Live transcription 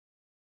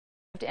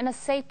lived in a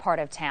safe part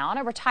of town.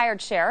 A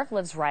retired sheriff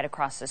lives right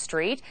across the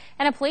street,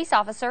 and a police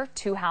officer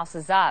 2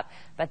 houses up.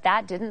 But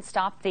that didn't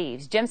stop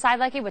thieves. Jim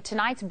Seidlecki with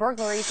tonight's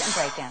burglaries and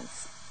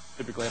break-ins.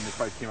 Typically, they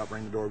probably came up,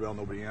 rang the doorbell,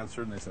 nobody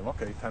answered, and they said,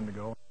 okay, time to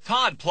go.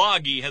 Todd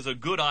Ploggy has a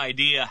good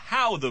idea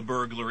how the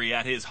burglary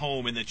at his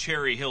home in the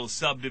Cherry Hills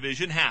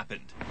subdivision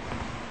happened.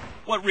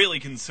 What really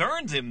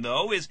concerns him,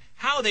 though, is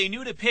how they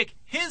knew to pick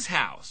his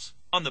house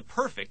on the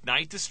perfect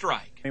night to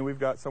strike. I mean, we've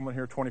got someone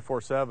here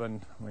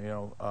 24/7,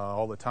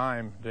 all the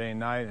time, day and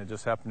night, and it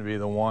just happened to be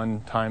the one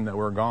time that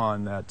we're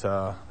gone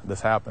that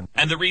this happened.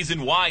 And the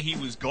reason why he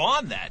was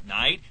gone that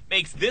night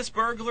makes this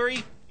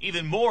burglary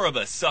even more of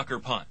a sucker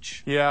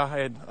punch.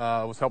 Yeah,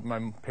 I was helping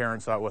my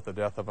parents out with the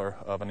death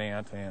of an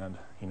aunt, and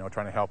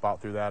trying to help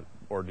out through that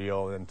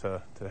ordeal, and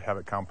to have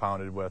it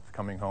compounded with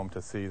coming home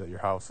to see that your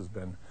house has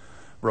been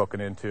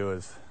broken into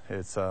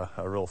it's a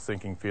real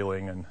sinking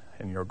feeling, and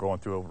you're going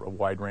through a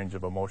wide range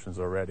of emotions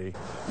already.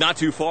 Not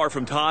too far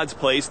from Todd's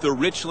place, the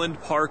Richland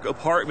Park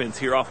Apartments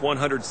here off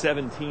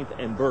 117th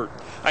and Burg.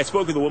 I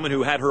spoke with a woman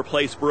who had her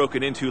place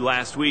broken into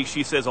last week.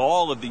 She says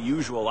all of the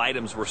usual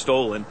items were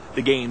stolen,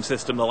 the game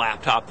system, the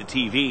laptop, the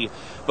TV,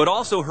 but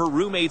also her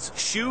roommate's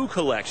shoe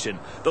collection.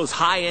 Those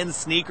high-end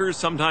sneakers,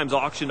 sometimes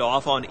auctioned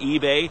off on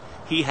eBay.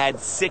 He had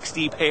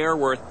 60 pair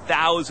worth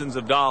thousands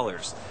of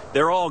dollars.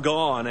 They're all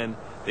gone, and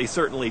they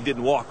certainly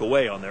didn't walk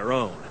away on their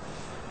own.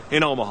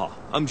 In Omaha,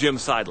 I'm Jim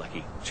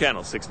Seidlecki,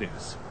 Channel 6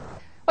 News.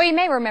 Well, you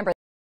may remember